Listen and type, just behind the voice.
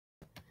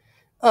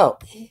Oh,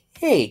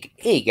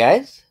 hey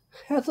guys.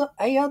 How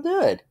y'all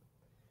doing?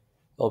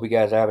 Hope you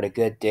guys are having a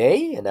good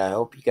day, and I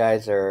hope you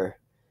guys are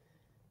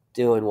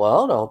doing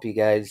well, and I hope you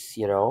guys,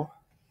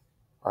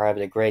 are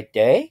having a great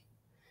day.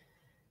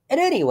 And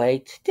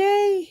anyway,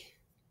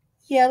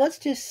 let's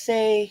just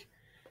say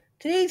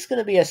today's going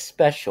to be a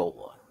special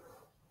one.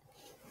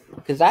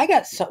 Because I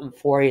got something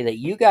for you that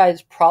you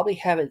guys probably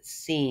haven't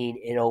seen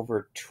in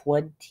over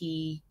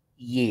 20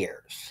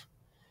 years.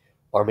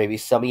 Or maybe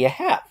some of you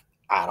have.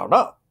 I don't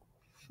know.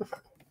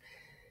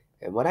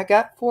 And what I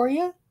got for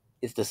you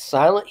is the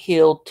Silent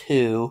Hill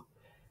 2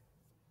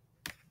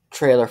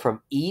 trailer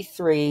from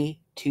E3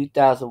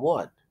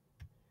 2001.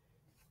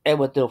 And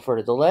with no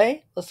further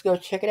delay, let's go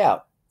check it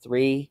out.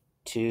 Three,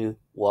 two,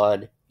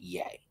 one,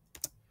 yay.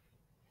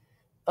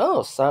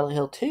 Oh, Silent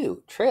Hill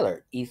 2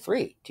 trailer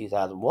E3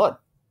 2001.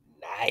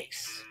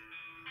 Nice.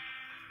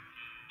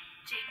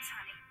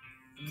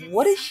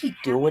 What is she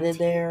doing in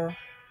there?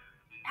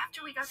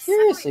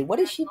 Seriously, what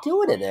is she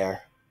doing in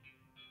there?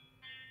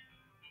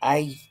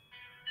 I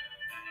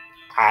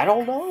I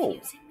don't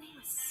know.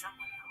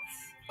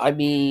 I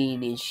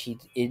mean, is she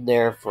in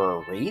there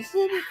for a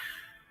reason?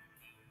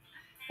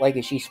 Like,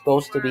 is she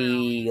supposed to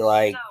be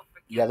like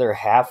the other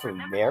half of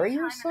Mary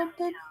or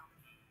something?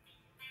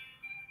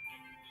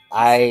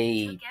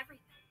 I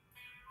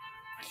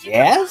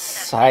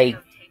I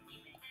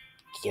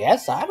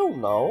guess. I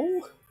don't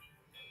know.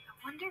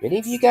 Any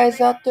of you guys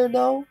out there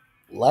know?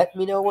 Let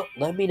me know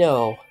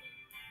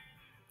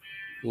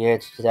the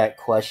answer to that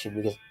question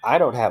because I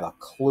don't have a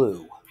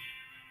clue.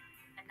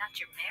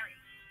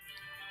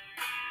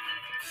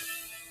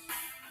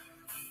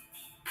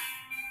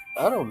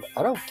 I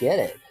don't get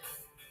it.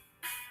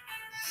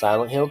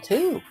 Silent Hill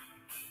 2.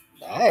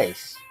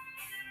 Nice.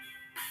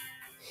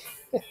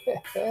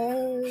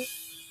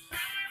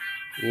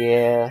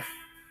 Yeah.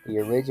 The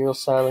original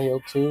Silent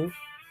Hill 2.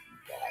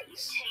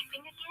 Nice.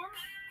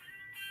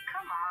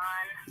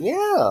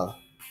 Yeah.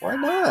 Why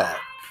not?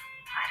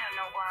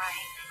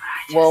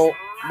 Well,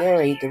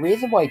 Mary, the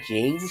reason why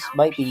James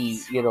might be,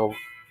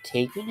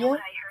 taping you,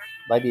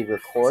 might be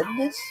recording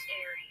this,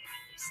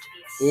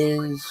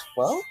 is,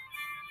 well,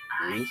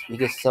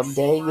 because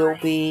someday you'll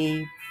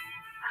be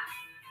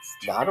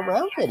not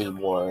around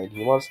anymore, and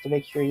he wants to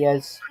make sure he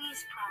has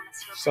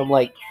some,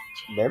 like,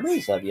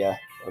 memories of you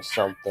or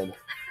something.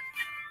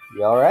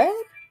 You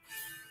alright?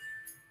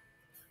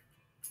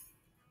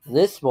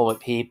 This moment,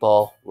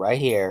 people, right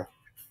here,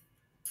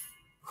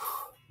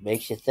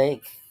 makes you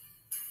think.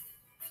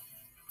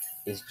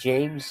 Is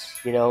James,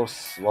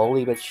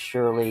 slowly but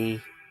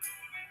surely,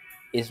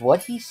 is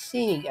what he's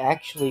seeing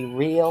actually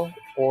real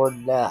or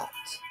not?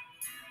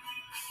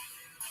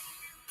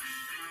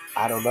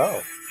 I don't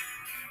know.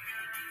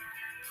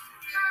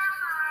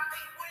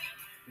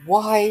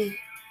 Why?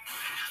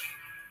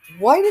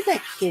 Why did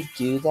that kid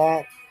do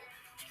that?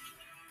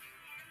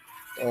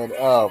 And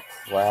oh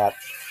crap,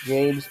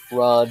 James,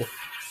 run!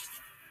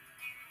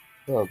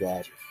 Oh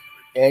god,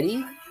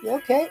 Eddie, you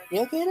okay?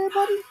 You okay there,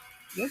 buddy?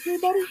 You okay,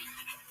 buddy?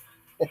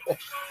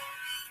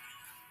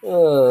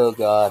 Oh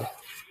god,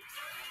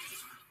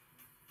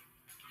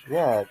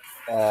 yeah.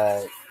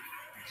 Uh,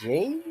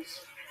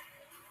 James,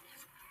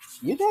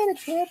 you got a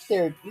trap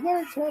there. You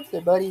got a trap there,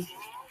 buddy.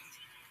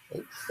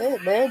 Hate to say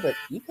it, man, but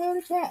you got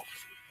a trap.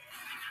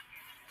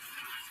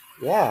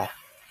 Yeah.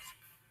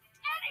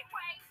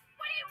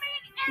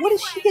 What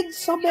is she getting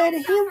so mad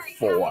at him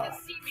for?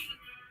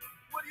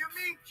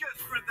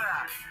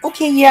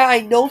 Okay, yeah,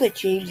 I know that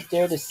James is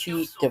there to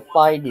see to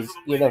find his,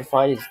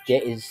 find his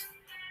get his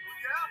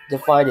to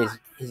find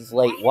his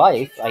late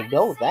wife. I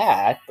know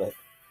that, but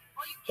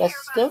that's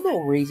still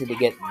no reason to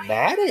get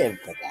mad at him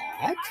for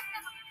that,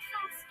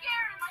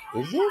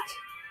 is it?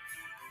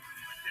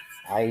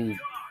 I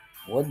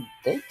wouldn't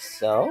think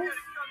so.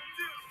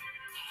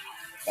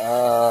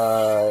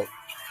 Uh,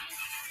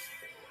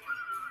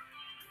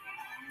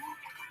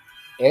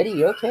 Eddie,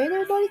 you okay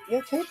there, buddy? You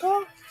okay,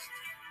 pal?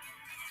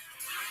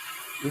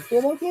 You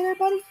feel okay there,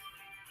 buddy?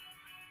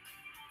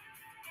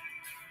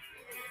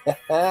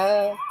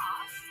 Hello.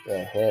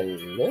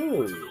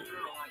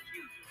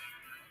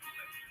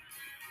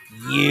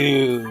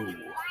 You.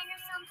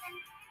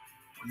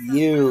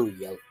 You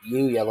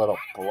little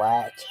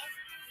brat.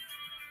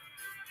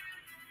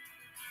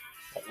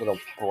 That little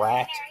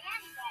brat.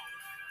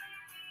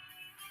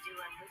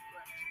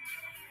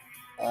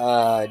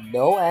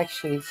 No,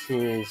 actually,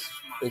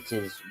 it's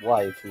his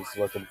wife he's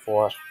looking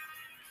for,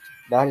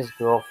 not his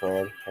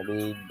girlfriend. I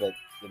mean, but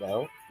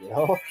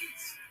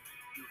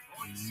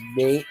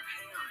mate.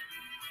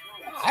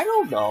 I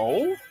don't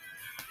know.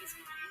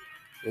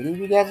 Any of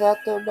you guys out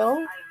there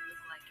know?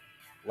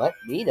 Let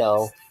me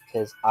know,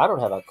 because I don't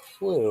have a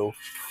clue.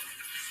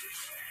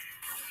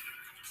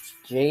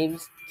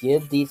 James,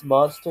 give these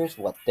monsters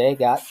what they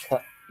got.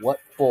 What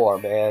for,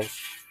 man?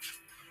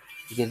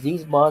 Because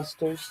these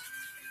monsters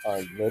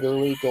are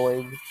literally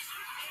trying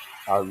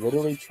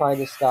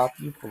to stop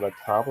you from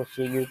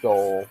accomplishing your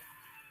goal.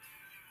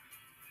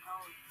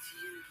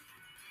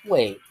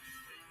 Wait,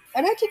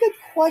 and that's a good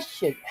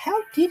question.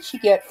 How did she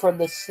get from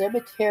the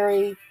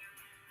cemetery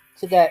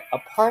to that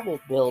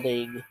apartment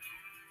building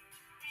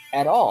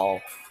at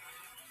all.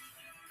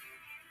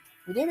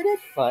 We never did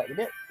find.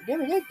 We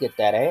never did get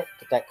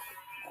that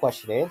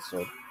question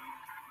answered.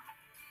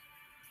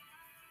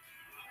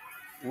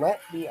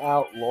 Let me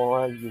out,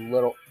 Laura. You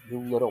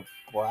little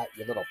brat.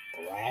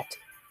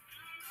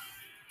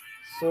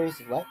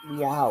 Seriously, let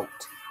me out,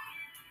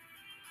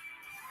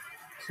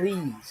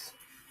 please.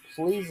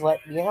 Please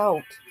let me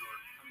out.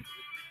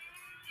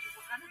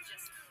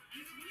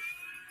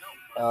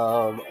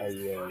 Are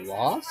you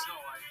lost,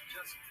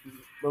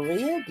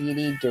 Maria? Do you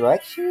need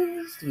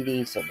directions? Do you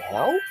need some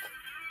help?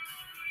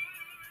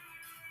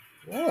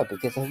 Yeah,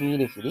 because I mean,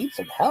 if you need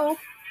some help,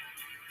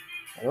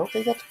 I don't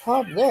think that's a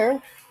problem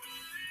there.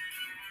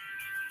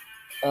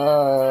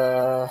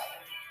 Uh,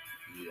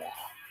 yeah.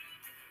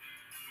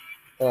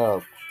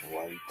 Oh,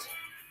 great.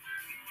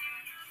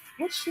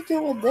 What's she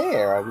doing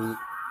there? I mean,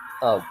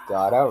 oh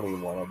God, I don't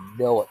even want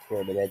to know what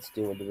Pyramid Head's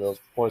doing to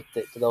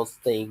to those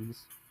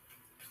things.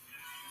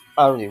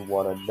 I don't even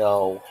want to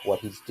know what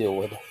he's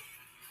doing.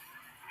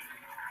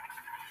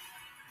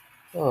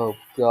 Oh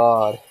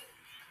God.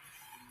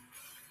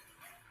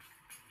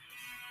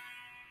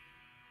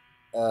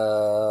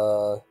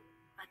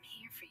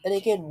 And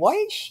again, why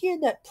is she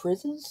in that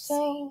prison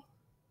cell?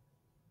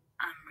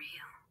 I'm real.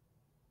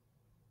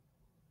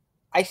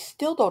 I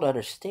still don't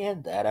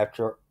understand that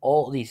after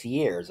all these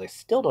years. I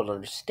still don't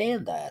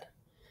understand that.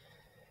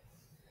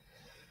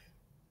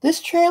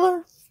 This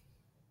trailer,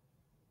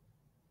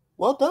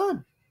 well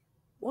done.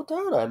 Well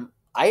done.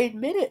 I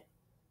admit it.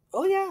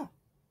 Oh yeah.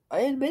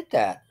 I admit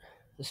that.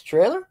 This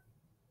trailer,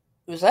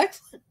 it was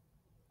excellent.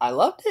 I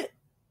loved it.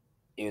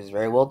 It was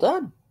very well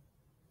done.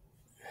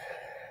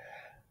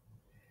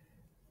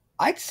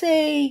 I'd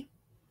say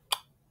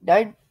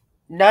 9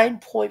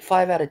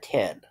 9.5 out of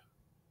 10.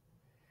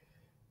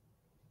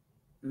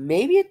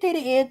 Maybe if they'd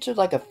answered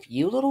like a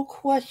few little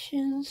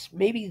questions,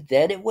 maybe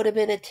then it would have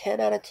been a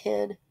 10 out of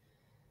 10.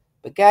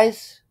 But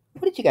guys,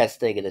 what did you guys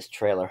think of this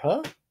trailer,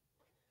 huh?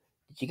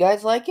 Did you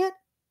guys like it?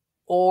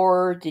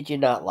 Or did you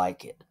not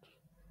like it?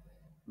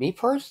 Me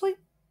personally,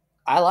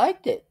 I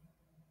liked it.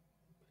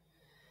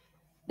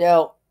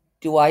 Now,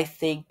 do I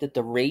think that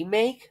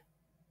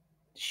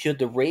should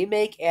the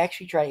remake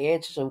actually try to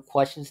answer some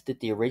questions that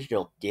the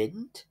original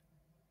didn't?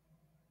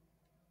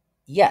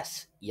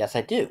 Yes. Yes,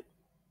 I do.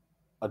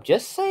 I'm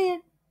just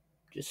saying.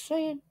 Just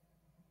saying.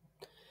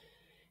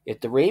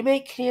 If the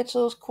remake can answer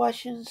those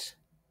questions,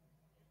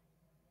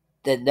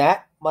 then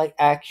that might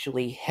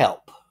actually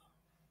help.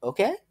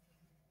 Okay?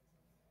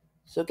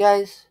 So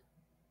guys,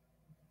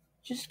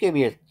 just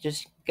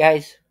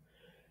guys,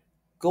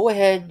 go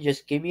ahead and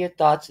just give me your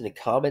thoughts in the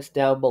comments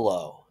down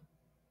below.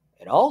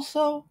 And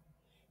also,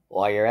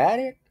 while you're at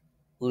it,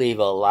 leave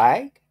a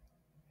like,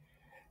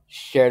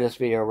 share this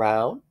video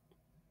around,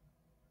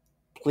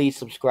 please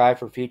subscribe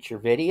for future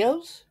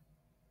videos.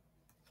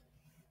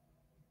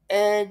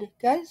 And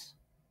guys,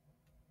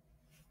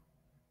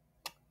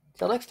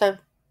 till next time,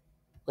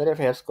 later,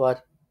 fam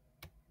squad.